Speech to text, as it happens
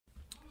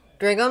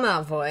Draco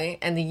Malfoy,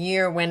 and the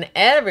year when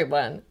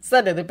everyone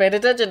suddenly paid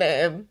attention to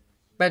him.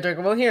 But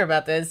Draco will hear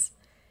about this.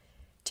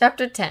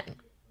 Chapter 10.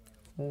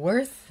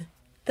 Worth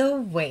the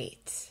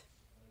wait.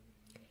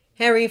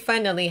 Harry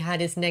finally had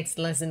his next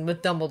lesson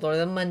with Dumbledore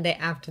the Monday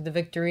after the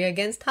victory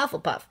against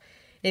Hufflepuff.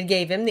 It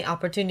gave him the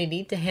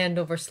opportunity to hand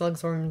over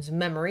Slughorn's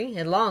memory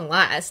at long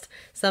last,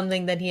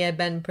 something that he had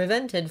been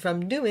prevented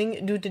from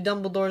doing due to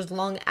Dumbledore's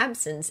long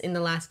absence in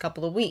the last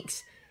couple of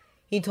weeks.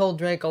 He told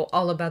Draco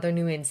all about their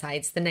new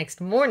insights the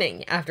next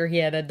morning after he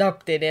had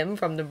abducted him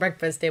from the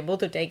breakfast table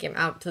to take him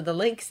out to the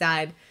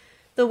lakeside.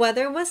 The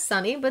weather was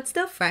sunny but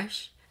still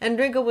fresh, and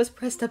Draco was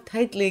pressed up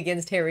tightly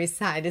against Harry's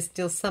side to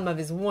steal some of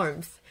his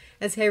warmth,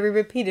 as Harry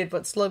repeated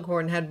what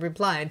Slughorn had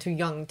replied to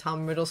young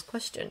Tom Riddle's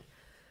question.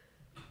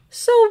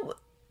 "So,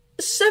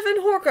 7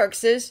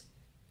 Horcruxes?"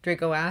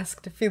 Draco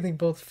asked, feeling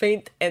both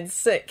faint and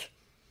sick.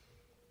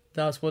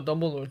 "That's what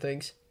Dumbledore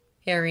thinks."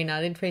 Harry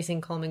nodded,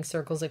 tracing calming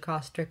circles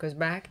across Draco's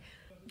back.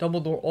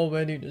 "Dumbledore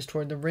already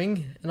destroyed the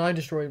ring, and I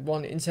destroyed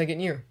one in second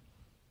year.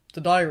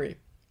 The diary."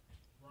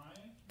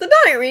 "The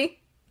diary?"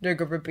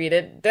 Draco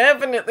repeated,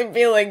 definitely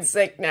feeling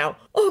sick now.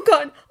 "Oh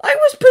God, I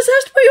was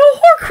possessed by a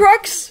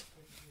Horcrux!"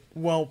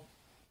 "Well,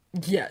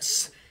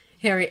 yes,"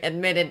 Harry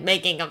admitted,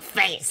 making a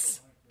face.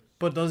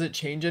 "But does it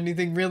change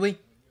anything, really?"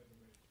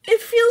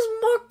 "It feels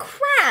more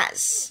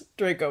crass,"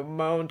 Draco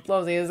moaned,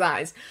 closing his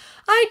eyes.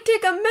 "I'd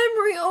take a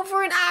memory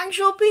over an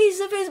actual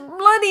piece of his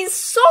bloody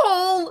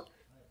soul!"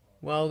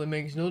 "Well, it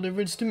makes no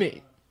difference to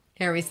me,"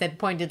 Harry said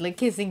pointedly,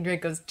 kissing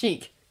Draco's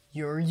cheek.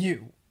 "You're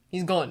you.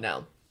 He's gone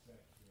now."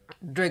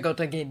 Draco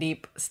took a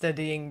deep,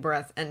 steadying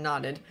breath and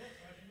nodded.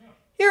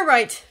 "You're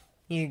right,"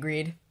 he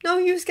agreed. "No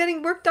use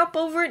getting worked up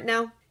over it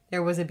now."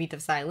 There was a beat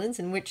of silence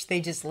in which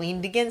they just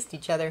leaned against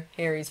each other,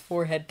 Harry's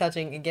forehead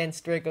touching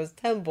against Draco's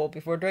temple,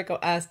 before Draco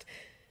asked,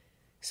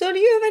 "So do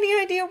you have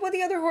any idea what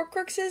the other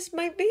Horcruxes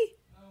might be?"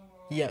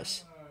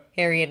 "Yes,"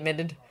 Harry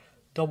admitted.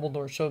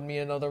 "Dumbledore showed me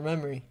another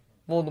memory.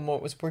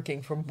 Voldemort was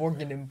working for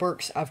Morgan and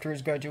Burke's after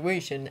his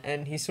graduation,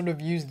 and he sort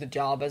of used the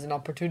job as an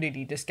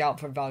opportunity to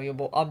scout for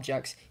valuable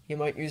objects he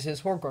might use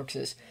as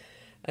Horcruxes.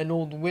 An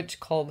old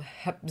witch called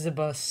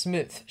Hepzibah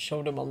Smith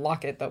showed him a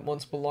locket that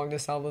once belonged to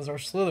Salazar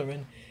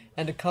Slytherin,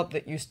 and a cup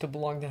that used to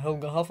belong to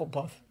Helga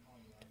Hufflepuff.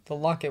 The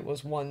locket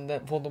was one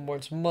that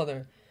Voldemort's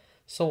mother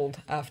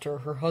sold after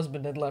her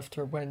husband had left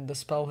her when the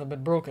spell had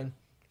been broken.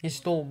 He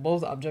stole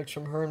both objects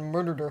from her and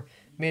murdered her,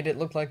 made it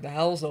look like the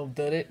house elf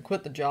did it,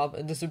 quit the job,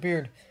 and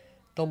disappeared.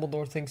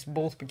 Dumbledore thinks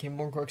both became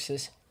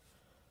Horcruxes."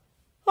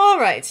 "All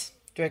right,"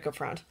 Draco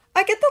frowned.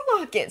 "I get the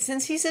locket,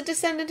 since he's a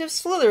descendant of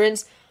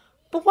Slytherins,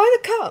 but why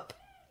the cup?"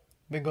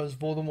 "Because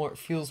Voldemort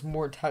feels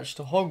more attached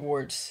to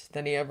Hogwarts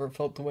than he ever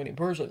felt to any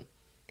person,"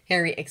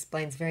 Harry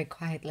explains very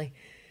quietly.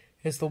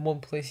 "It's the one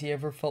place he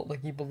ever felt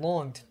like he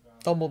belonged.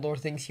 Dumbledore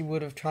thinks he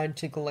would have tried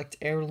to collect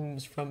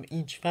heirlooms from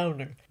each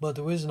founder, but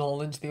to his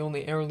knowledge the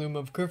only heirloom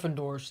of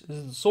Gryffindor's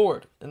is the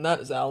sword, and that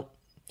is out.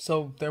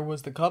 So there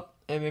was the cup,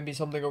 and maybe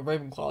something of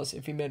Ravenclaw's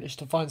if he managed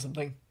to find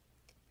something."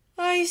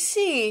 "I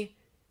see,"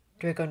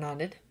 Draco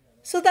nodded.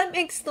 "So that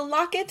makes the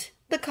locket,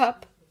 the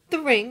cup, the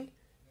ring,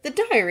 the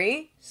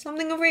diary,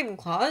 something of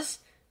Ravenclaw's.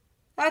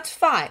 That's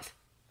 5.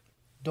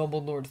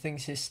 "Dumbledore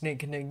thinks his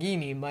snake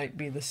Nagini might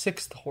be the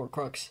 6th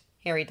Horcrux,"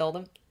 Harry told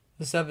him.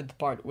 "The 7th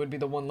part would be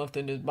the one left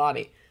in his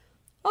body."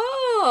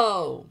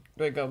 "Oh,"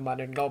 Draco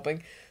muttered,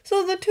 gulping.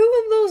 "So the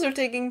 2 of those are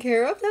taken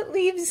care of. That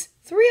leaves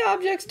 3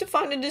 objects to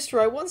find and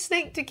destroy, 1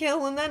 snake to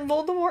kill, and then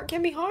Voldemort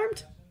can be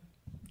harmed?"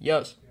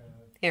 "Yes,"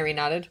 Harry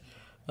nodded.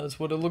 "That's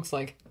what it looks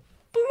like."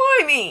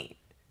 "Blimey!"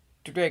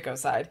 Draco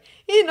sighed.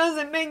 "It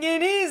doesn't make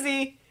it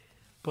easy."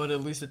 "But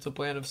at least it's a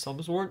plan of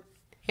some sort."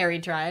 Harry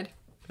tried.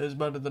 "It's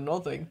better than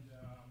nothing."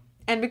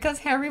 And because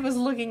Harry was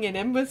looking at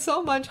him with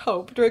so much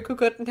hope, Draco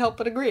couldn't help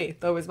but agree,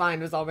 though his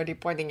mind was already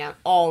pointing out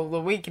all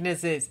the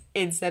weaknesses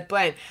in said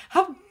plan.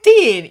 How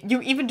did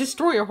you even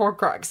destroy a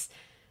Horcrux?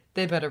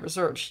 They better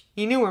research.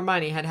 He knew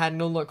Hermione had had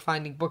no luck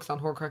finding books on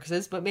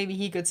Horcruxes, but maybe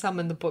he could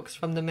summon the books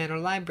from the Manor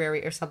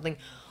Library or something.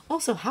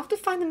 Also, how to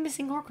find the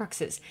missing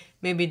Horcruxes.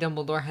 Maybe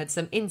Dumbledore had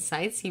some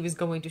insights he was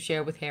going to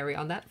share with Harry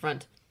on that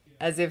front.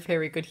 As if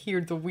Harry could hear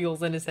the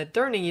wheels in his head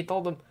turning, he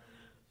told him,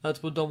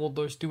 "That's what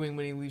Dumbledore's doing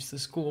when he leaves the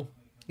school.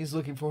 He's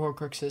looking for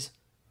Horcruxes."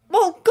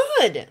 "Well,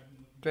 good,"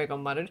 Draco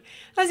muttered.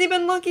 "Has he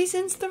been lucky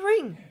since the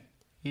ring?"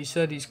 "He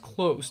said he's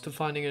close to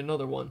finding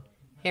another one,"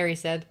 Harry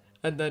said,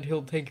 "and that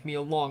he'll take me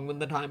along when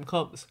the time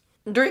comes."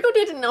 Draco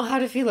didn't know how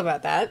to feel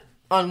about that.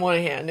 On one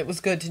hand, it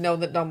was good to know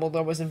that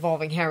Dumbledore was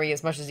involving Harry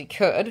as much as he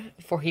could,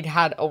 for he'd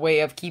had a way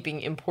of keeping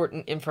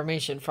important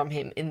information from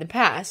him in the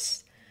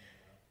past.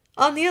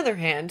 On the other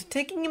hand,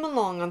 taking him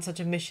along on such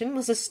a mission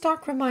was a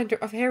stark reminder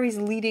of Harry's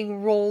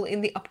leading role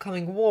in the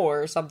upcoming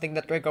war, something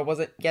that Draco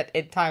wasn't yet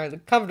entirely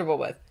comfortable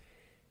with.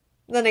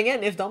 Then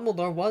again, if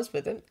Dumbledore was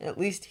with him, at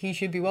least he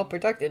should be well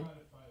protected.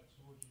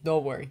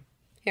 "Don't worry,"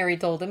 Harry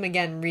told him,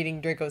 again reading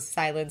Draco's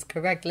silence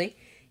correctly.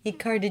 He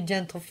carded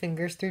gentle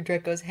fingers through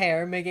Draco's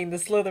hair, making the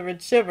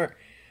Slytherin shiver.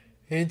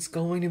 "It's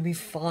going to be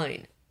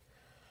fine."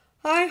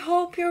 "I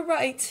hope you're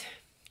right,"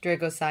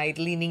 Draco sighed,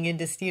 leaning in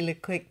to steal a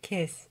quick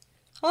kiss.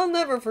 I'll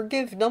never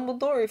forgive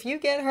Dumbledore if you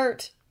get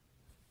hurt.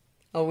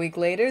 A week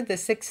later, the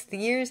 6th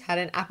years had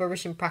an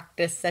apparition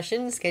practice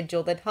session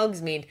scheduled at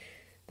Hogsmeade.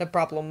 The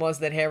problem was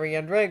that Harry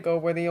and Draco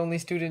were the only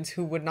students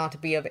who would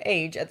not be of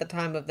age at the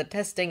time of the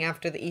testing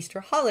after the Easter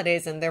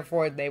holidays, and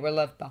therefore they were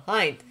left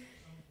behind.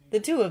 The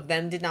two of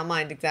them did not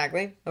mind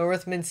exactly.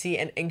 Arithmancy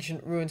and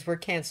ancient ruins were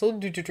cancelled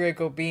due to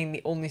Draco being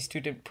the only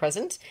student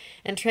present,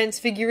 and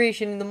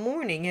Transfiguration in the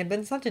morning had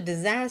been such a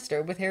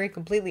disaster, with Harry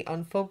completely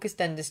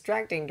unfocused and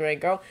distracting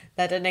Draco,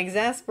 that an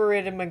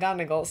exasperated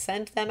McGonagall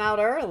sent them out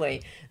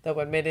early, though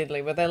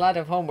admittedly with a lot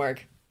of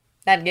homework.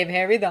 That gave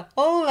Harry the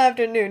whole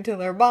afternoon to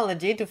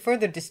herbology to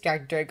further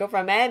distract Draco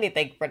from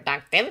anything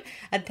productive,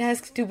 a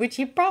task to which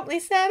he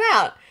promptly set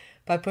out,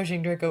 by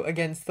pushing Draco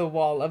against the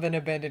wall of an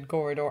abandoned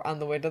corridor on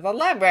the way to the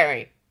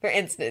library, for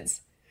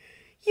instance.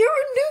 "You're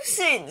a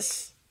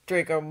nuisance,"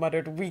 Draco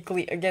muttered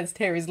weakly against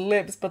Harry's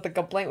lips, but the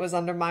complaint was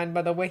undermined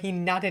by the way he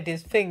knotted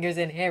his fingers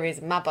in Harry's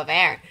mop of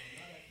hair.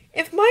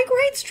 "If my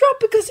grades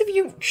drop because of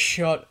you—"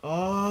 "Shut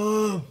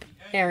up,"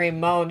 Harry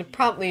moaned,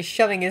 promptly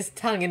shoving his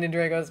tongue into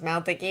Draco's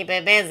mouth to keep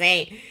it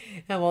busy.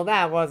 And well,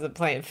 that wasn't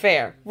playing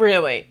fair,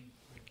 really.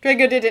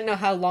 Draco didn't know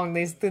how long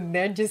they stood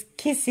there, just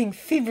kissing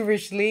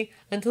feverishly,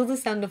 until the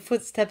sound of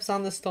footsteps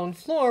on the stone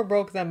floor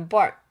broke them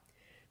apart.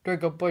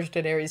 Draco pushed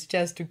at Harry's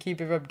chest to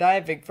keep him from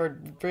diving for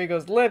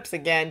Draco's lips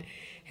again.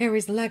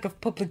 Harry's lack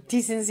of public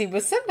decency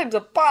was sometimes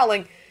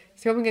appalling.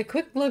 Throwing a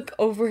quick look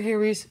over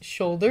Harry's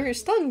shoulder,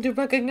 stunned to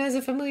recognize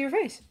a familiar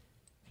face.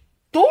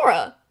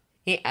 "Dora!"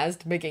 he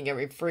asked, making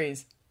Harry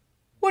freeze.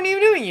 "What are you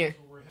doing here?"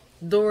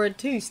 Dora,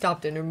 too,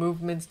 stopped in her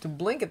movements to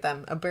blink at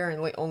them,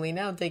 apparently only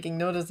now taking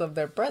notice of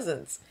their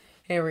presence.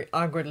 Harry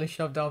awkwardly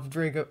shoved off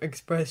Draco's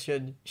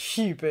expression,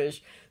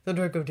 sheepish, though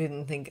Draco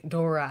didn't think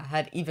Dora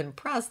had even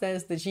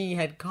processed that she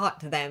had caught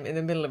them in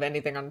the middle of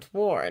anything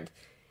untoward.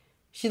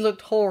 She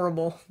looked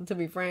horrible, to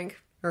be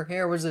frank. Her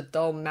hair was a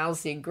dull,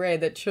 mousy gray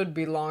that should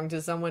belong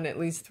to someone at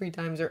least 3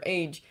 times her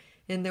age,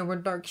 and there were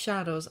dark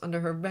shadows under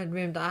her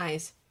red-rimmed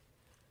eyes.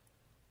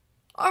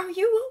 "Are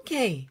you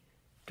okay?"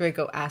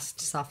 Draco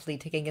asked softly,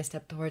 taking a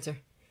step towards her.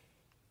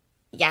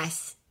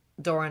 "Yes,"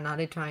 Dora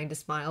nodded, trying to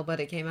smile, but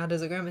it came out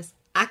as a grimace.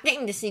 "I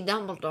came to see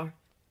Dumbledore."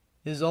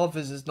 "His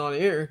office is not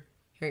here,"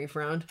 Harry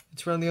frowned.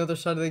 "It's round the other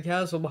side of the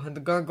castle, behind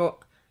the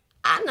gargoyle—"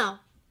 "I know,"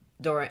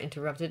 Dora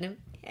interrupted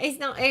him. "He's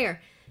not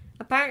here.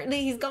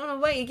 Apparently he's gone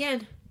away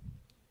again."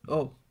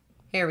 "Oh,"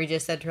 Harry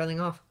just said, trailing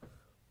off.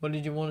 "What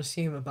did you want to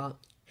see him about?"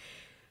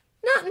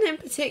 "Nothing in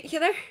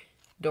particular."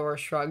 Dora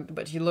shrugged,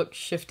 but she looked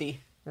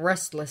shifty,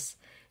 restless,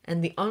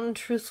 and the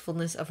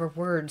untruthfulness of her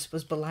words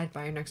was belied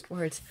by her next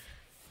words.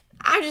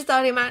 "I just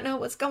thought he might know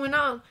what's going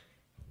on.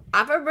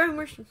 I've heard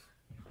rumors.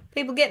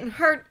 People getting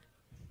hurt."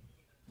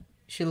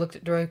 She looked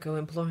at Draco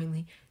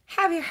imploringly.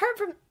 "Have you heard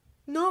from—"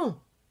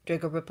 "No,"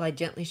 Draco replied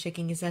gently,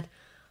 shaking his head.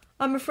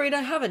 "I'm afraid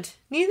I haven't.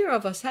 Neither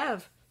of us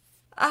have."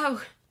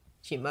 "Oh,"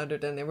 she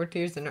muttered, and there were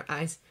tears in her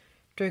eyes.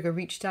 Draco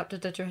reached out to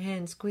touch her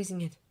hand,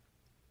 squeezing it.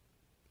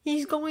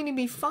 "He's going to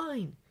be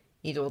fine,"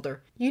 he told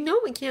her. "You know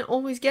we can't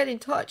always get in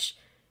touch,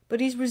 but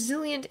he's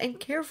resilient and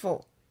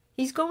careful.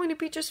 He's going to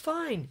be just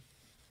fine."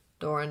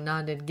 Dora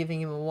nodded,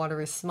 giving him a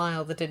watery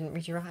smile that didn't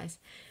reach her eyes.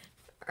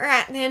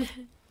 "Right then,"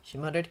 she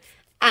muttered.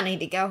 "I need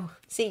to go.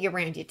 See you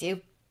around, you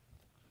two."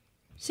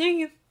 "See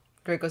you,"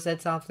 Draco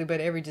said softly, but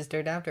Harry just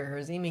stared after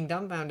her, seeming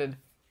dumbfounded.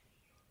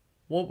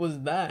 "What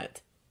was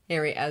that?"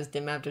 Harry asked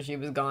him after she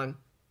was gone.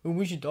 "Who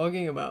was she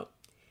talking about?"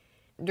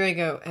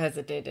 Draco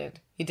hesitated.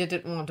 He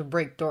didn't want to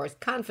break Dora's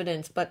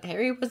confidence, but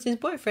Harry was his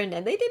boyfriend,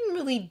 and they didn't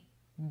really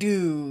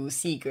do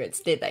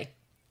secrets, did they?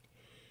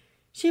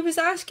 "She was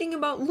asking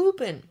about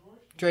Lupin,"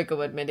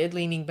 Draco admitted,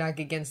 leaning back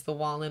against the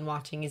wall and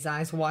watching his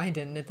eyes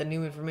widen at the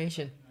new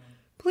information.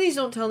 "Please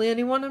don't tell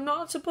anyone I'm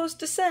not supposed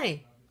to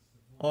say."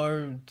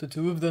 "Are the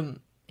two of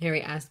them—"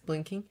 Harry asked,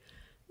 blinking.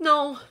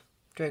 "No,"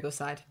 Draco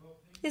sighed.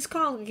 "It's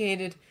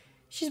complicated.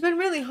 She's been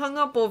really hung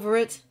up over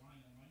it."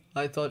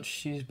 "I thought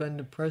she's been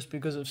depressed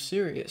because of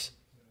Sirius,"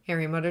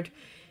 Harry muttered.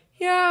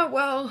 "Yeah,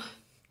 well,"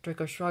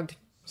 Draco shrugged.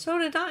 "So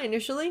did I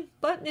initially,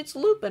 but it's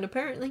Lupin,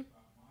 apparently."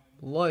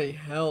 "Bloody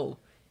hell,"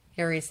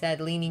 Harry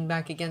said, leaning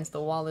back against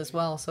the wall as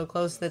well, so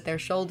close that their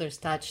shoulders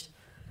touched.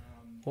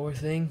 "Poor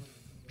thing.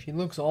 She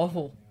looks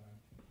awful."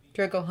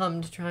 Draco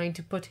hummed, trying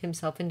to put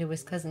himself into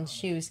his cousin's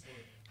shoes.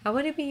 How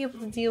would he be able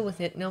to deal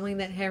with it, knowing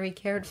that Harry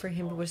cared for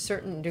him to a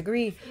certain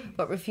degree,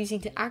 but refusing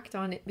to act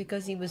on it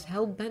because he was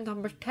hell-bent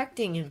on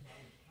protecting him?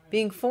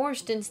 Being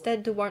forced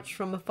instead to watch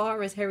from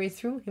afar as Harry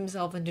threw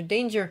himself into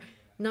danger,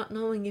 not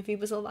knowing if he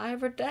was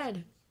alive or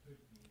dead.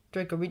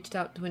 Draco reached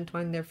out to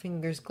entwine their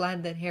fingers,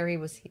 glad that Harry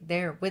was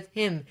there with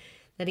him,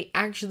 that he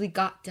actually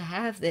got to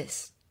have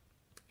this.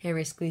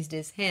 Harry squeezed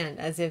his hand,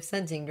 as if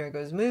sensing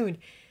Draco's mood,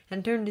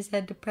 and turned his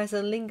head to press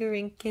a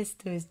lingering kiss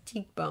to his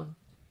cheekbone.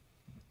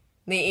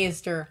 The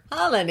Easter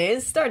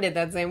holidays started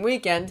that same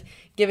weekend,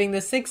 giving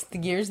the 6th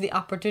years the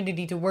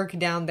opportunity to work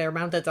down their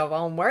mountains of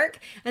homework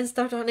and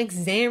start on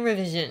exam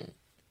revision.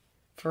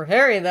 For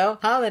Harry, though,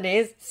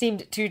 holidays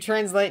seemed to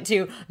translate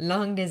to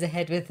long days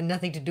ahead with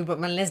nothing to do but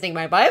molesting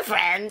my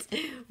boyfriend,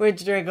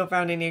 which Draco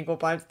found in equal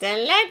parts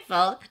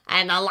delightful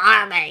and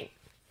alarming.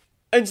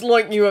 It's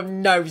like you have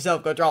no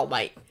self-control,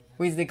 mate,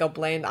 Weasley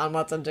complained on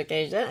one such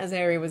occasion as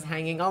Harry was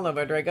hanging all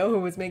over Draco, who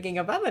was making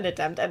a violent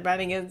attempt at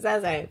writing his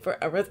essay for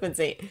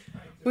arithmancy.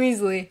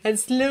 Weasley had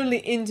slowly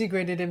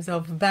integrated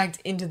himself back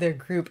into their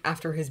group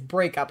after his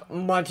breakup,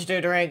 much to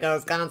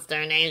Draco's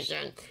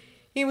consternation.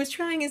 He was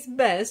trying his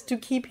best to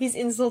keep his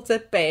insults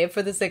at bay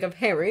for the sake of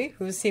Harry,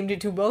 who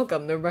seemed to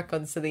welcome the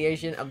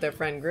reconciliation of their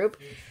friend group,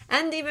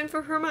 and even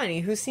for Hermione,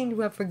 who seemed to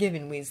have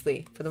forgiven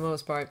Weasley, for the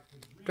most part.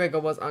 Draco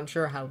was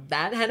unsure how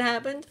that had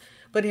happened,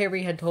 but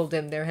Harry had told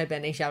him there had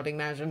been a shouting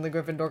match in the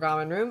Gryffindor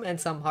common room, and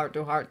some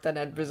heart-to-heart that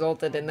had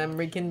resulted in them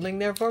rekindling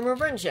their former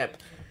friendship.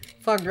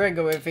 Fuck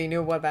Draco if he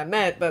knew what that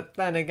meant, but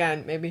then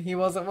again, maybe he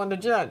wasn't one to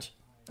judge.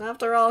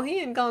 After all, he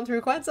had gone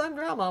through quite some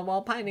drama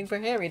while pining for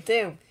Harry,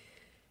 too.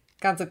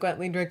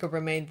 Consequently, Draco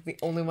remained the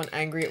only one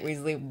angry at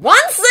Weasley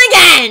once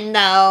again,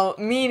 though,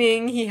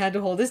 meaning he had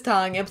to hold his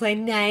tongue and play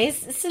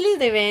nice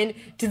Slytherin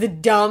to the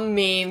dumb,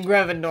 mean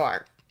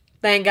Gryffindor.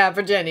 Thank God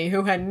for Jenny,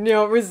 who had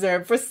no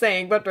reserve for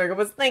saying what Draco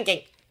was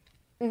thinking.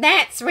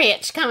 That's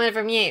rich coming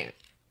from you.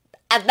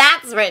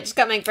 That's rich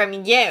coming from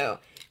you,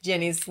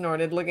 Jenny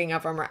snorted, looking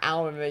up from her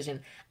owl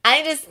vision.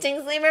 I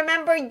distinctly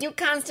remember you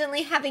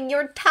constantly having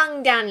your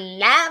tongue down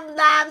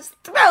Lav's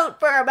throat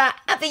for about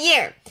half a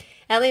year.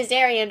 At least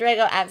Harry and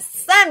Draco have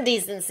some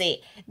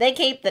decency. They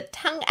keep the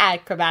tongue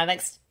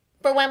acrobatics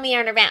for when we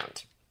aren't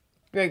around.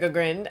 Draco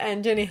grinned,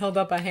 and Jenny held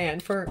up a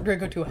hand for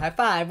Draco to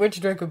high-five,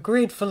 which Draco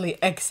gratefully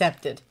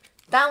accepted.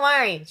 Don't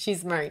worry, she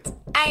smirked.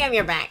 I have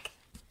your back.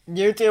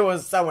 You two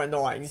was so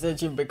annoying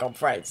since you've become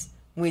friends,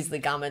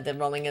 Weasley commented,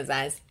 rolling his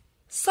eyes.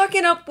 Suck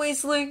it up,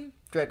 Weasley,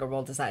 Draco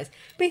rolled his eyes.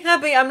 Be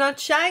happy I'm not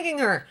shagging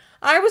her.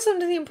 I was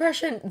under the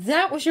impression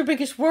that was your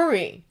biggest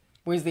worry.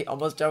 Weasley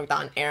almost joked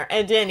on air,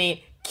 and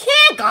Jenny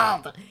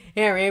cackled.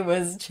 Harry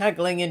was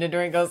chuckling into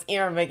Draco's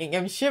ear, making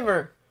him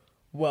shiver.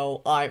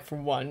 Well, I, for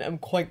one, am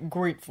quite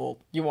grateful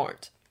you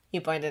aren't,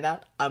 he pointed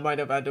out. I might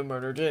have had to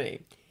murder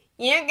Jenny.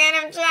 You could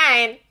have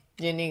tried,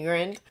 Jenny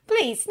grinned.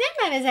 Please,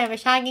 never let us have a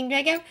shocking,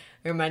 Draco,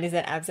 Hermione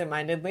said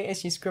absent-mindedly as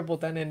she scribbled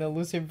down an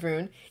elusive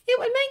rune. It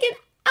would make an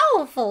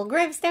awful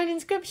gravestone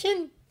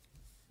inscription.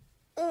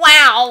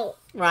 Wow,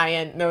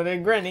 Ryan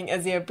noted, grinning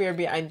as he appeared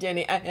behind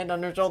Jenny, a hand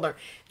on her shoulder.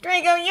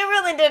 Draco, you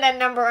really did a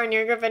number on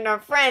your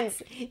Gryffindor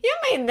friends. You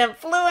made them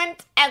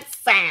fluent at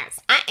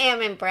sass. I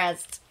am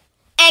impressed.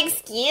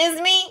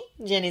 Excuse me?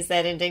 Jenny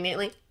said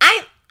indignantly.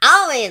 I've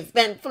always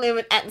been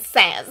fluent at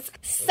sass.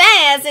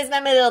 Sass is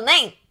my middle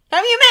name.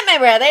 Have you met my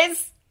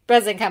brothers?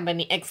 Present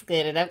company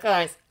excluded, of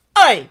course.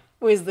 Oi!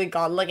 Weasley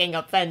called, looking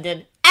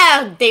offended.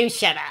 Oh, do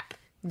shut up.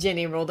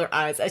 Jenny rolled her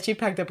eyes as she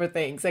packed up her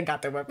things and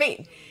got to her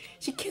feet.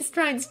 She kissed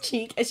Ryan's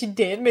cheek as she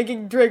did,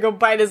 making Draco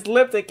bite his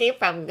lip to keep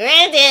from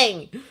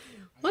grinning.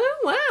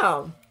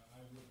 Wow.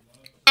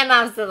 I'm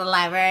off to the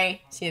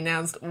library, she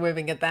announced,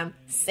 waving at them.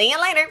 See you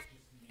later.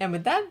 And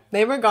with that,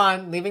 they were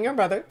gone, leaving her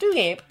brother to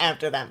gape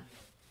after them.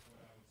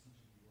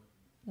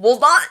 Was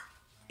that?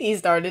 He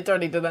started,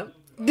 turning to them.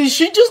 Did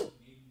she just...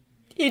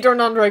 He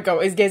turned on Draco,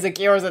 his gaze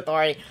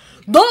accusatory.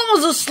 That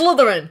was a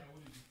Slytherin!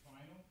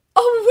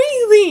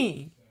 Oh,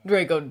 really?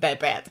 Draco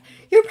deadpanned.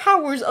 Your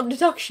powers of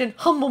deduction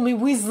humble me,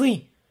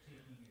 Weasley.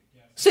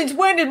 Since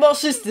when did my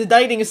sister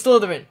dating a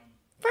Slytherin?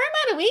 For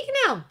about a week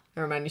now,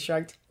 Hermione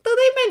shrugged. Though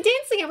they've been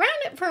dancing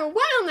around it for a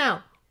while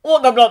now.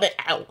 What the bloody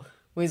hell?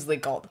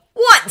 Weasley called.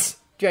 What?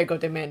 Draco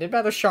demanded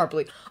rather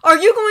sharply. Are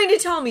you going to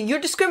tell me you're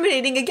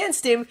discriminating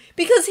against him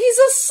because he's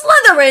a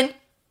Slytherin?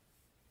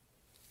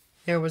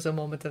 There was a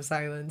moment of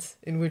silence,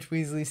 in which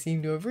Weasley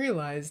seemed to have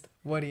realized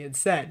what he had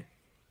said.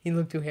 He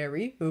looked to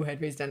Harry, who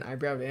had raised an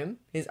eyebrow to him,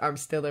 his arm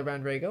still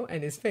around Draco,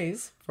 and his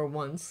face, for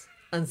once,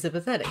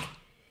 unsympathetic.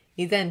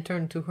 He then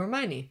turned to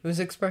Hermione, whose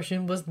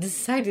expression was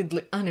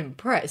decidedly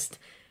unimpressed,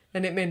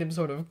 and it made him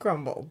sort of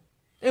grumble.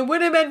 It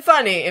would have been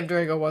funny if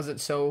Draco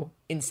wasn't so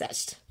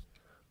incensed.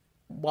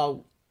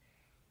 Well,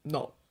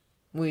 no,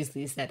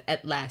 Weasley said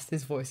at last,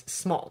 his voice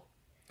small.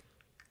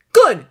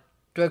 Good,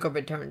 Draco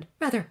returned,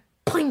 rather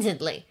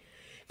pointedly.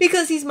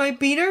 Because he's my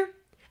beater,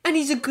 and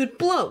he's a good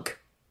bloke.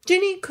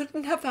 Ginny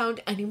couldn't have found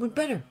anyone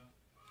better.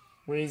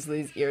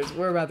 Weasley's ears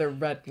were rather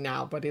red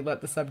now, but he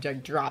let the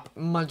subject drop,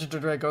 much to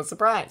Draco's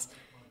surprise.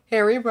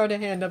 Harry brought a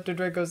hand up to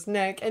Draco's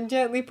neck and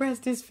gently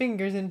pressed his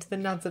fingers into the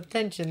knots of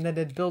tension that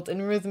had built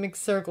in rhythmic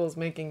circles,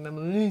 making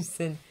them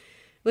loosen.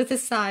 With a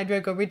sigh,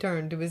 Draco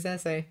returned to his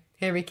essay.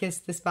 Harry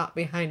kissed the spot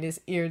behind his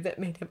ear that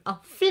made him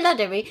all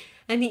fluttery,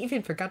 and he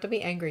even forgot to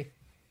be angry.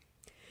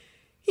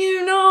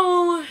 You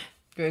know,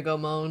 Draco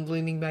moaned,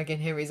 leaning back in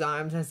Harry's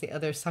arms as the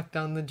other sucked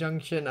on the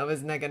junction of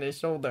his neck and his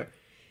shoulder.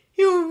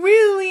 You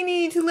really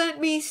need to let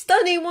me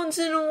study once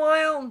in a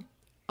while.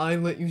 I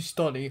let you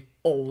study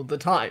all the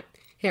time,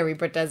 Harry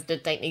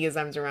protested, tightening his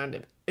arms around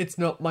him. It's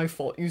not my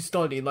fault you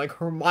study like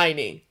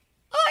Hermione.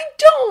 I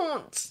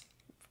don't,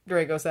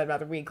 Draco said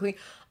rather weakly.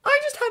 I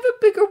just have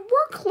a bigger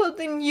workload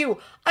than you.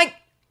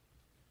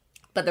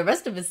 But the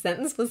rest of his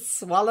sentence was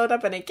swallowed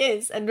up in a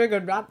kiss, and Draco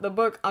dropped the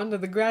book onto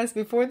the grass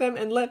before them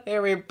and let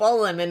Harry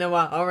pull him into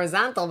a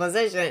horizontal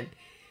position.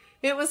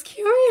 It was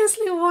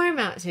curiously warm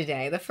out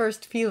today, the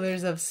first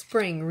feelers of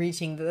spring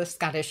reaching the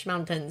Scottish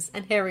mountains,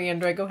 and Harry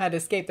and Draco had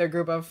escaped their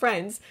group of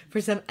friends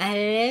for some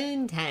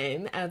alone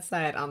time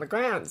outside on the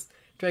grounds.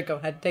 Draco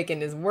had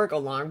taken his work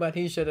along, but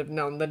he should have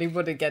known that he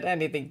wouldn't get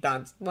anything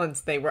done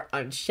once they were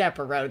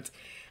unchaperoned.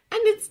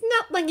 And it's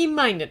not like he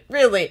minded,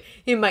 really.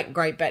 He might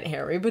gripe at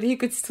Harry, but he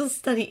could still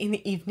study in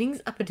the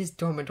evenings up at his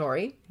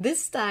dormitory.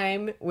 This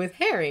time, with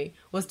Harry,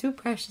 was too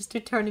precious to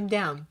turn him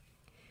down.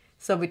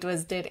 So he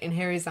twisted in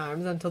Harry's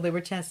arms until they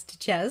were chest to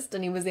chest,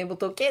 and he was able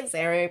to kiss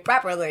Harry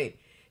properly.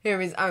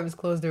 Harry's arms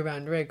closed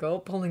around Draco,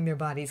 pulling their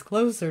bodies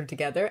closer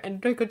together, and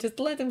Draco just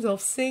let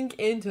himself sink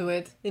into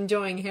it,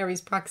 enjoying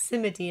Harry's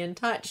proximity and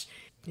touch.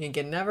 He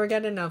could never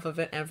get enough of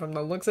it, and from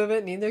the looks of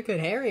it, neither could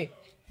Harry.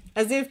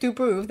 As if to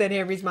prove that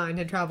Harry's mind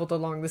had traveled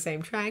along the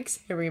same tracks,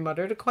 Harry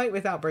muttered, quite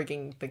without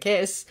breaking the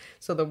kiss,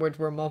 so the words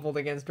were muffled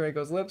against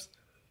Draco's lips.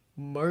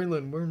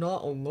 "Merlin, we're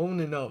not alone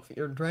enough.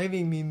 You're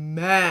driving me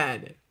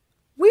mad."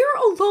 "We're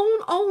alone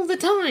all the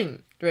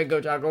time,"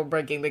 Draco chuckled,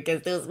 breaking the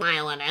kiss to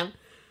smile at him.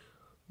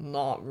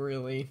 "Not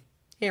really,"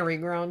 Harry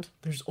groaned.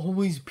 "There's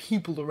always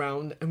people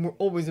around, and we're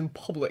always in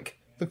public.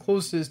 The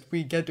closest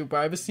we get to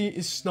privacy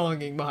is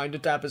snogging behind a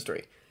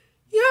tapestry."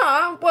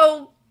 "Yeah,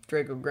 well,"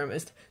 Draco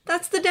grimaced,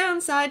 "that's the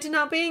downside to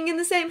not being in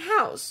the same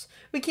house.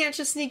 We can't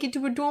just sneak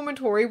into a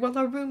dormitory while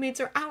our roommates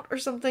are out or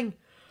something."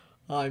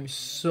 "I'm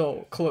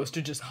so close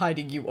to just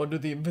hiding you under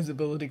the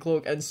invisibility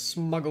cloak and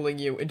smuggling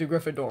you into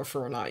Gryffindor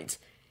for a night,"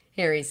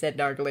 Harry said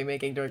darkly,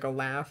 making Draco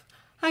laugh.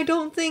 "I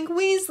don't think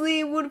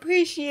Weasley would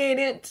appreciate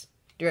it,"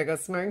 Draco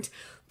smirked,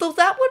 "though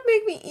that would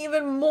make me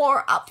even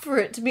more up for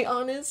it, to be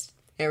honest."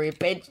 Harry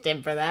pinched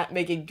him for that,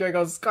 making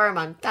Draco squirm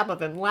on top of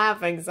him,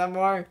 laughing some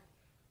more.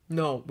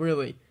 "No,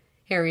 really,"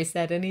 Harry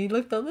said, and he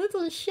looked a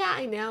little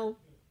shy now.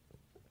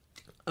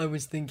 "I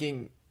was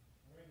thinking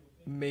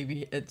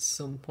maybe at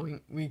some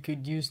point we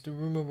could use the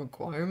room of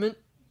requirement.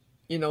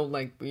 You know,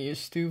 like we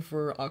used to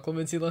for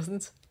occlumency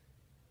lessons."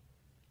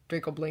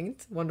 Draco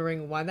blinked,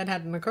 wondering why that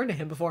hadn't occurred to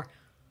him before.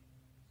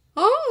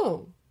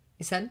 "Oh,"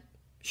 he said.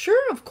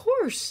 "Sure, of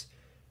course.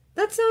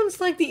 That sounds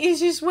like the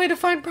easiest way to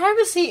find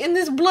privacy in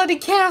this bloody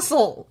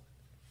castle."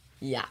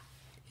 "Yeah."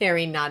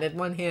 Harry nodded,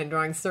 one hand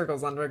drawing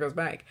circles on Draco's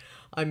back.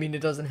 "I mean,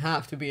 it doesn't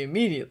have to be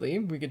immediately.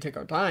 We can take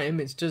our time.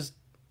 It's just...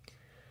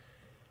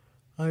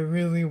 I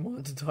really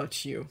want to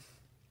touch you."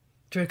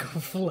 Draco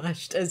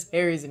flushed as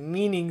Harry's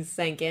meaning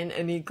sank in,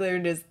 and he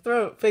cleared his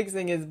throat,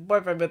 fixing his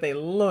boyfriend with a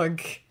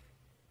look.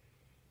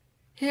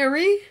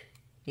 "Harry,"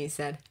 he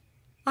said,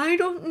 "I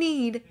don't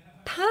need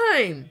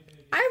time.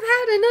 I've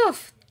had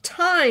enough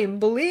time,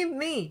 believe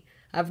me.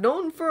 I've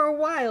known for a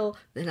while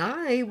that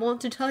I want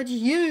to touch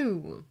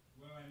you."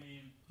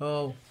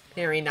 "Oh,"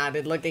 Harry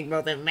nodded, looking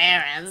both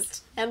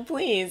embarrassed and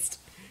pleased.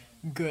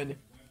 "Good."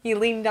 He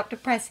leaned up to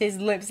press his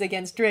lips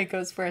against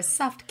Draco's for a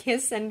soft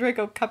kiss, and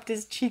Draco cupped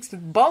his cheeks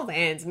with both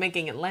hands,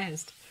 making it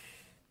last.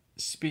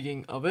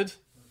 "Speaking of it,"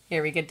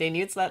 Harry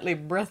continued, slightly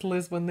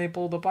breathless when they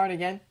pulled apart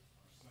again,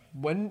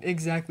 "when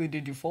exactly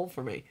did you fall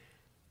for me?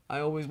 I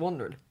always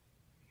wondered."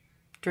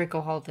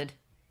 Draco halted,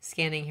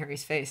 scanning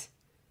Harry's face.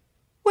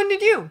 "When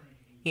did you?"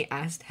 he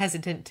asked,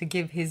 hesitant to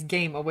give his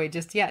game away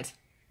just yet.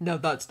 "Now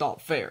that's not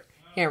fair,"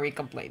 Harry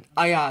complained.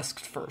 "I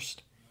asked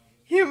first."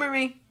 "Humor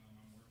me."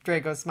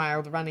 Draco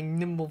smiled, running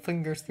nimble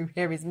fingers through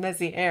Harry's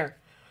messy hair.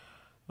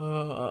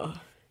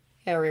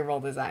 Harry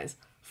rolled his eyes.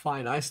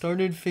 "Fine, I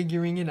started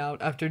figuring it out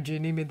after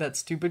Ginny made that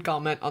stupid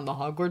comment on the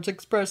Hogwarts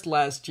Express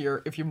last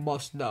year, if you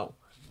must know."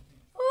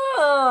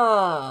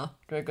 "Ah,"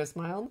 Draco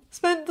smiled.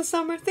 "Spent the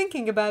summer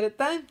thinking about it,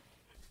 then?"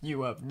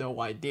 "You have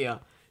no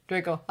idea."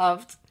 Draco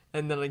huffed.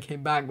 "And then I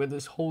came back with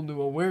this whole new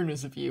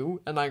awareness of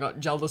you, and I got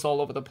jealous all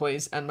over the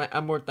place, and my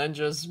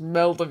amortentia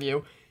smelled of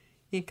you."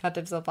 He cut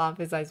himself off,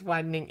 his eyes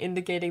widening,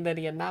 indicating that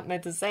he had not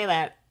meant to say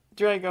that.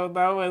 Draco,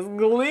 though, was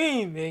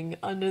gleaming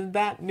under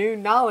that new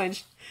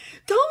knowledge.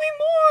 "Tell me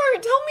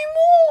more! Tell me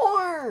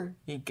more!"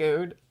 he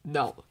cooed.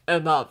 "No,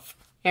 enough."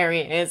 Harry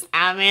is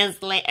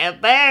obviously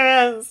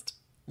embarrassed.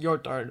 "Your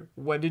turn.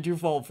 When did you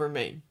fall for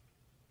me?"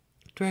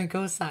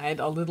 Draco sighed,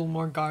 a little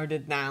more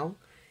guarded now.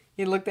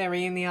 He looked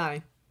Harry in the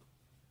eye.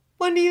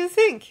 "When do you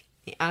think?"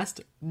 he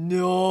asked.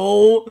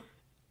 "No!"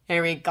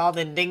 Harry called,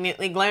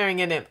 indignantly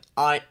glaring at him.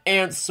 "I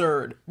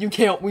answered. You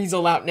can't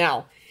weasel out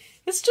now."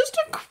 "It's just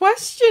a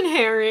question,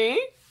 Harry,"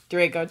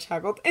 Draco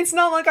chuckled. "It's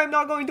not like I'm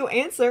not going to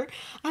answer.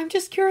 I'm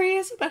just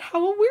curious about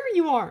how aware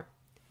you are."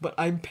 "But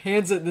I'm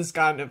pants at this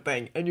kind of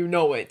thing, and you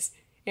know it,"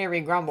 Harry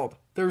grumbled.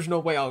 "There's no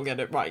way I'll get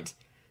it right."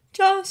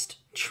 "Just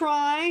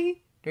try,"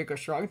 Draco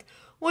shrugged.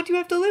 "What do you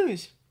have to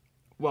lose?"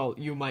 "Well,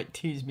 you might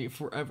tease me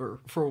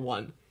forever, for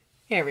one."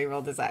 Harry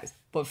rolled his eyes.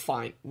 "But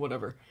fine,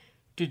 whatever.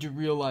 Did you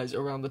realize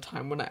around the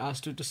time when I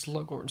asked you to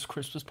Slughorn's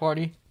Christmas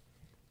party?"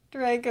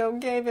 Draco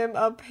gave him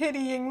a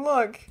pitying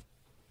look.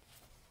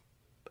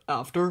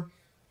 "After?"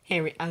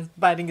 Harry asked,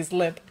 biting his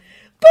lip.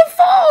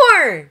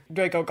 "Before!"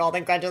 Draco called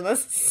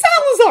incredulous.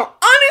 "Salazar,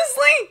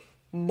 honestly?"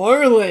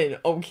 Marlin,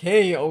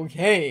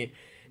 okay.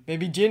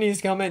 Maybe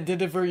Ginny's comment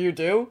did it for you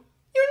too?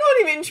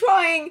 You're not even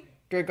trying,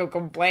 Draco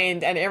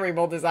complained, and Harry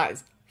rolled his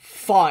eyes.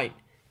 Fine,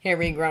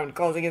 Harry groaned,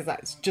 closing his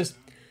eyes. just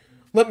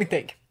let me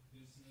think.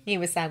 He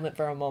was silent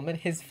for a moment,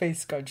 his face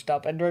scrunched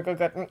up, and Draco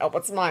couldn't help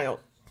but smile.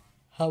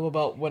 How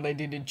about when I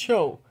didn't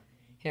show?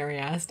 Harry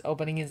asked,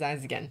 opening his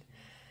eyes again.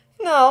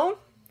 No,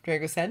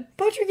 Draco said,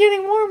 but you're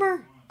getting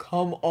warmer.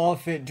 Come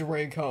off it,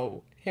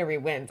 Draco. Harry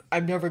winced.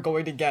 I'm never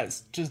going to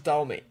guess. Just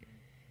tell me.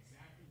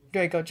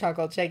 Draco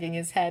chuckled, shaking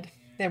his head.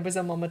 There was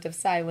a moment of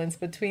silence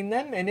between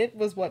them, and it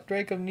was what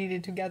Draco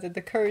needed to gather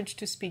the courage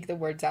to speak the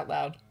words out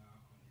loud.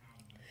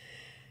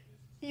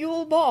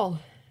 Yule Ball,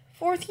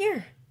 4th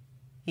year,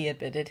 he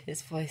admitted,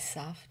 his voice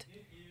soft.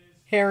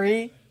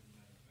 Harry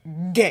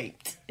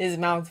gaped, his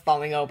mouth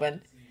falling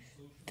open.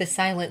 The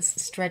silence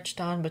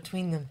stretched on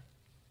between them.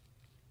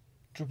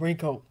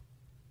 Draco,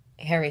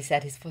 Harry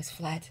said, his voice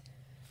flat.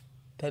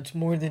 That's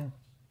more than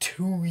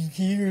 2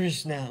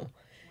 years now.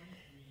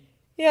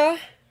 Yeah,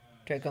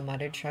 Draco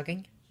muttered,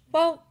 shrugging.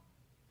 Well,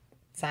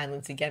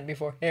 silence again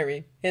before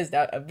Harry hissed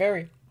out a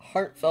very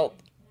heartfelt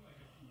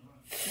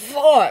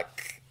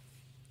fuck.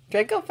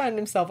 Draco found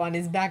himself on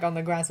his back on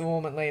the grass a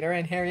moment later,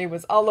 and Harry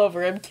was all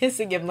over him,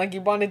 kissing him like he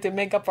wanted to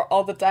make up for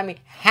all the time he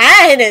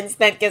hadn't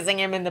spent kissing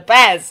him in the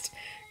past.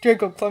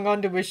 Draco clung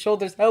onto his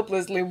shoulders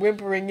helplessly,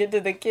 whimpering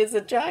into the kiss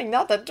and trying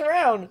not to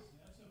drown.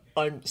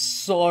 I'm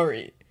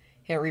sorry,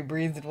 Harry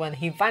breathed when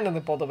he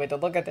finally pulled away to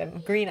look at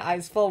him, green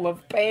eyes full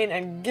of pain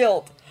and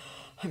guilt.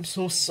 I'm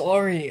so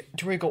sorry,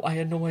 Draco, I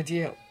had no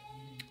idea.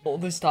 All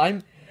this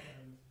time?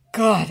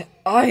 God,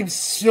 I'm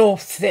so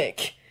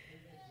thick.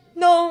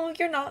 No,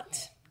 you're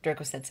not,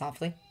 Draco said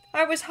softly.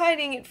 I was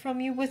hiding it from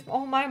you with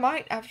all my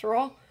might, after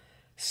all.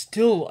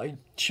 Still, I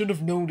should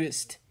have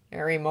noticed,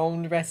 Harry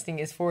moaned, resting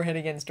his forehead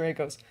against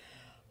Draco's.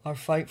 Our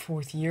fight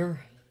 4th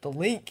year, the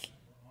lake.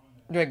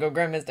 Draco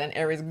grimaced, and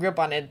Harry's grip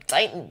on it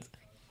tightened.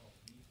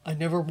 I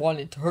never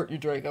wanted to hurt you,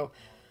 Draco.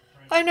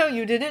 I know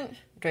you didn't,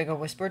 Draco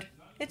whispered.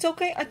 It's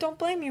okay, I don't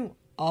blame you.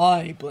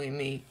 I blame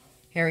me,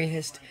 Harry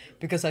hissed,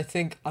 because I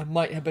think I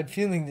might have been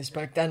feeling this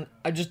back then.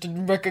 I just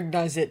didn't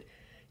recognize it.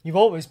 You've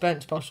always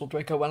been special,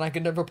 Draco, and I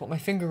could never put my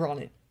finger on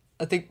it.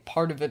 I think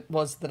part of it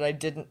was that I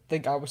didn't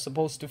think I was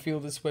supposed to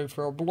feel this way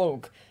for a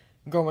bloke.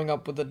 Growing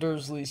up with the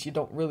Dursleys, you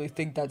don't really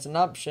think that's an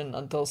option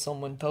until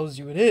someone tells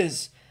you it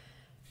is.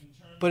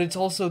 But it's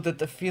also that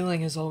the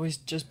feeling has always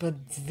just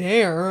been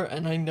there,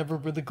 and I never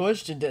really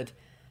questioned it.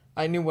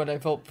 I knew what I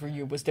felt for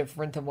you was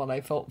different than what I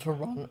felt for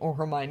Ron or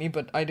Hermione,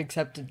 but I'd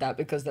accepted that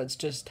because that's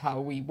just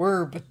how we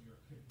were, but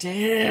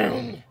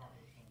damn!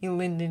 He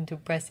leaned in to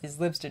press his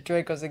lips to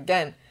Draco's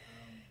again.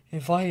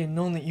 If I had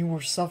known that you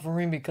were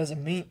suffering because of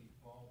me,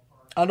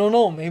 I don't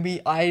know,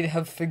 maybe I'd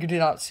have figured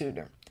it out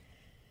sooner.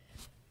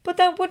 But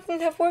that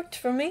wouldn't have worked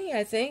for me,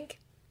 I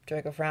think,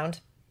 Draco frowned.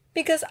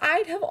 Because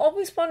I'd have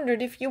always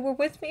wondered if you were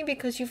with me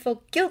because you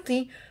felt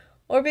guilty,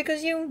 or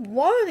because you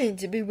wanted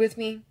to be with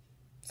me.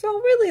 So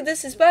really,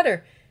 this is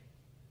better.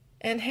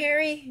 And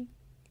Harry...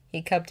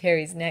 He cupped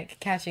Harry's neck,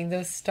 catching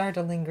those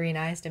startling green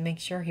eyes to make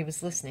sure he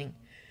was listening.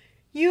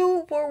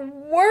 You were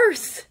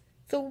worth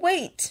the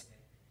wait.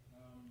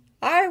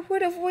 I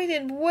would have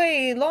waited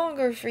way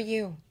longer for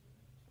you.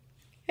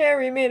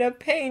 Harry made a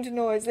pained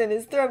noise in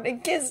his throat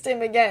and kissed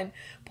him again,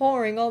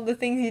 pouring all the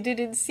things he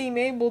didn't seem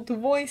able to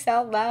voice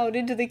out loud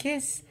into the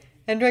kiss.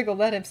 And Draco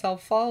let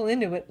himself fall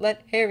into it,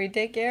 let Harry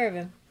take care of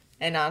him.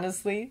 And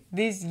honestly,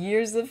 these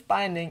years of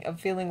finding, of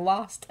feeling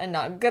lost and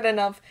not good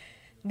enough,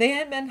 they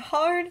had been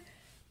hard,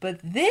 but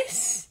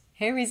this,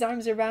 Harry's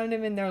arms around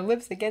him and their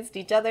lips against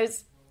each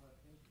other's,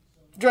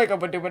 Draco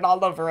would do it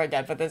all over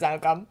again for this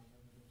outcome.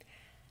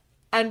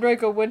 And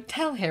Draco would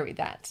tell Harry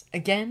that,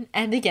 again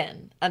and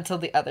again, until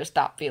the other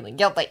stopped feeling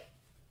guilty.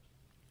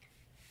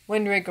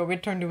 When Draco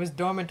returned to his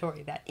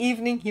dormitory that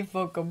evening, he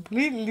felt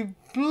completely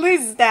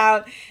blissed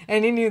out,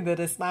 and he knew that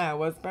a smile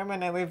was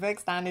permanently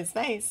fixed on his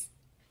face.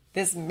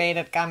 This made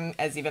it come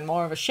as even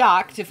more of a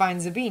shock to find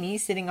Zabini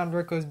sitting on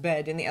Draco's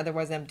bed in the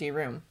otherwise empty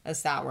room, a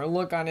sour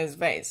look on his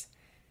face.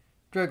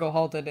 Draco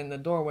halted in the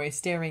doorway,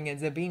 staring at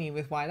Zabini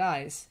with wide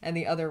eyes, and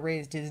the other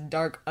raised his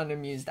dark,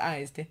 unamused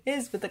eyes to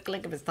his with a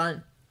click of his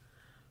tongue.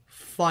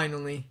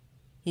 Finally,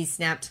 he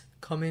snapped.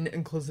 Come in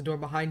and close the door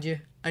behind you.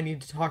 I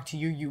need to talk to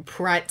you, you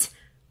prat.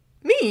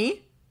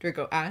 Me?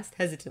 Draco asked,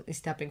 hesitantly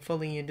stepping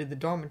fully into the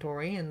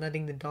dormitory and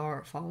letting the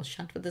door fall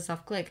shut with a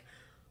soft click.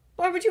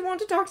 Why would you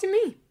want to talk to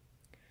me?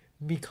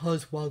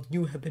 Because while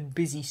you have been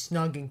busy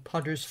snogging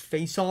Potter's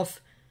face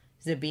off,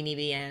 Zabini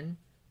began,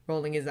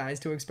 rolling his eyes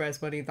to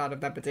express what he thought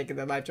of that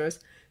particular life choice.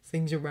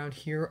 Things around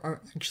here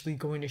are actually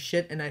going to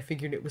shit, and I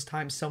figured it was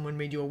time someone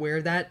made you aware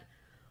of that.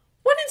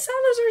 What in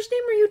Salazar's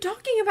name are you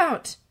talking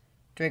about?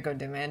 Draco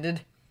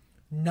demanded.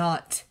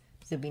 Not,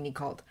 Zabini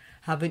called.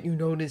 Haven't you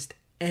noticed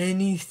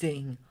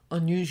anything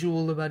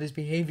unusual about his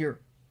behavior?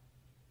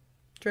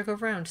 Draco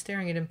frowned,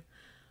 staring at him.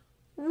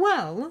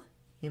 Well,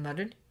 he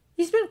muttered,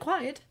 he's been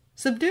quiet.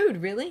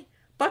 Subdued, really.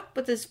 But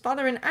with his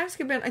father in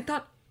Azkaban, I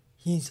thought...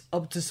 He's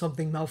up to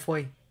something,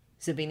 Malfoy,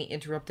 Zabini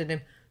interrupted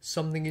him.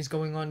 Something is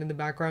going on in the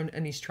background,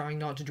 and he's trying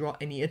not to draw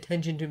any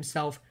attention to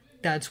himself.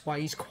 That's why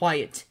he's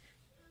quiet.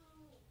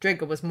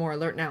 Draco was more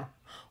alert now.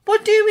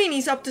 What do you mean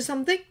he's up to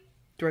something?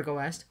 Draco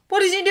asked.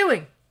 What is he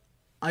doing?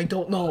 I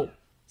don't know,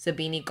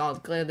 Zabini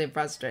called, clearly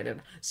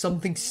frustrated.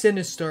 Something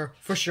sinister,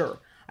 for sure.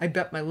 I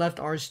bet my left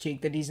arse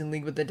cheek that he's in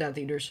league with the Death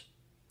Eaters.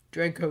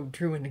 Draco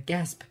drew in a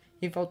gasp.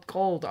 He felt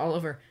cold all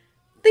over.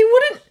 They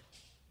wouldn't...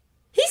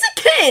 He's a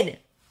kid!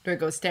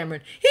 Draco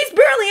stammered. He's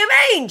barely of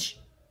age!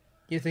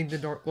 You think the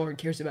Dark Lord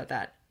cares about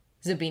that?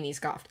 Zabini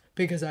scoffed.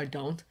 Because I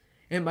don't.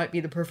 It might be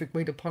the perfect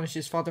way to punish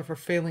his father for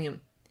failing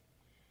him.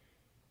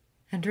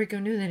 And Draco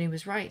knew that he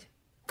was right.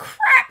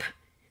 Crap!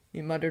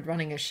 He muttered,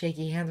 running a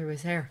shaky hand through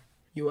his hair.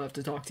 You have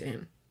to talk to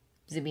him,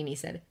 Zabini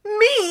said.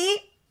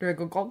 Me?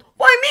 Draco called.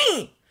 Why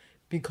me?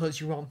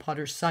 Because you're on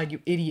Potter's side,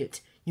 you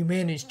idiot. You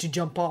managed to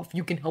jump off.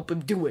 You can help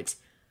him do it.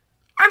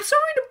 I'm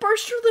sorry to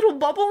burst your little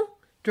bubble,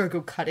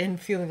 Draco cut in,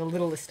 feeling a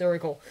little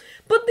hysterical.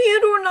 But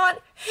Theodore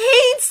Knott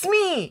hates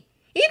me!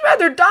 He'd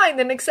rather die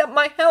than accept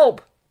my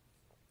help.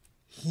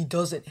 He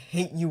doesn't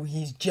hate you.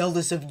 He's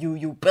jealous of you,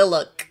 you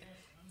pillock,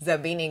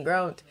 Zabini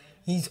groaned.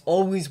 He's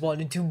always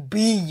wanted to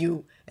be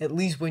you, at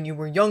least when you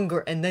were younger,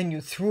 and then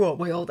you threw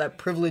away all that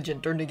privilege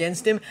and turned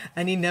against him,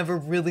 and he never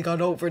really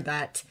got over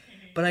that.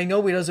 But I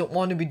know he doesn't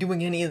want to be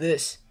doing any of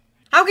this.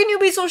 How can you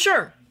be so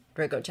sure?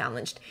 Draco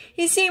challenged.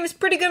 He seems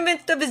pretty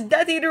convinced of his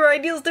Death Eater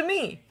ideals to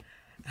me.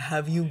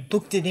 Have you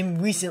looked at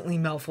him recently,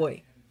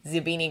 Malfoy?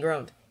 Zabini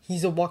groaned.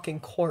 He's a walking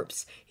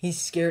corpse.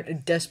 He's scared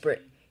and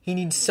desperate. He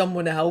needs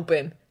someone to help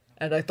him.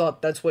 And I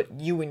thought that's what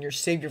you and your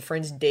savior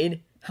friends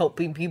did,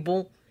 helping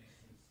people.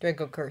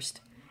 Draco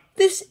cursed.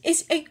 This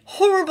is a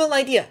horrible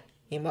idea,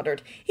 he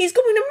muttered. He's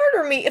going to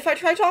murder me if I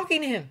try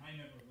talking to him.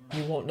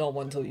 You won't know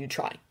until you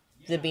try.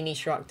 Zabini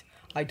shrugged.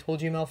 I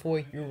told you,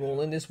 Malfoy, your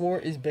role in this war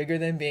is bigger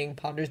than being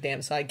Potter's damn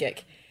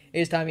sidekick.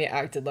 It's time you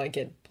acted like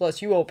it.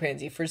 Plus, you owe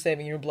Pansy for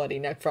saving your bloody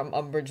neck from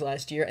Umbridge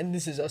last year, and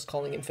this is us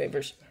calling in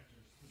favors.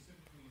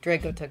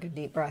 Draco took a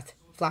deep breath.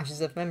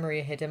 Flashes of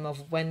memory hit him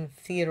of when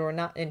Theodore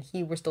Knott and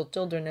he were still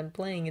children and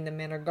playing in the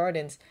manor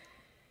gardens.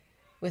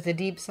 With a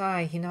deep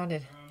sigh, he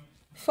nodded.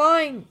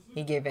 Fine,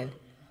 he gave in.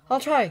 I'll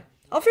try.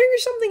 I'll figure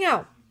something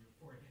out.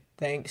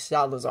 Thanks,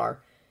 Salazar,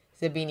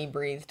 Zabini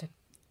breathed.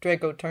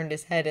 Draco turned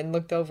his head and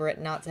looked over at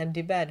Knott's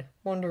empty bed,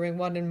 wondering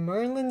what in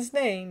Merlin's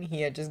name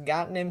he had just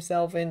gotten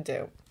himself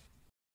into.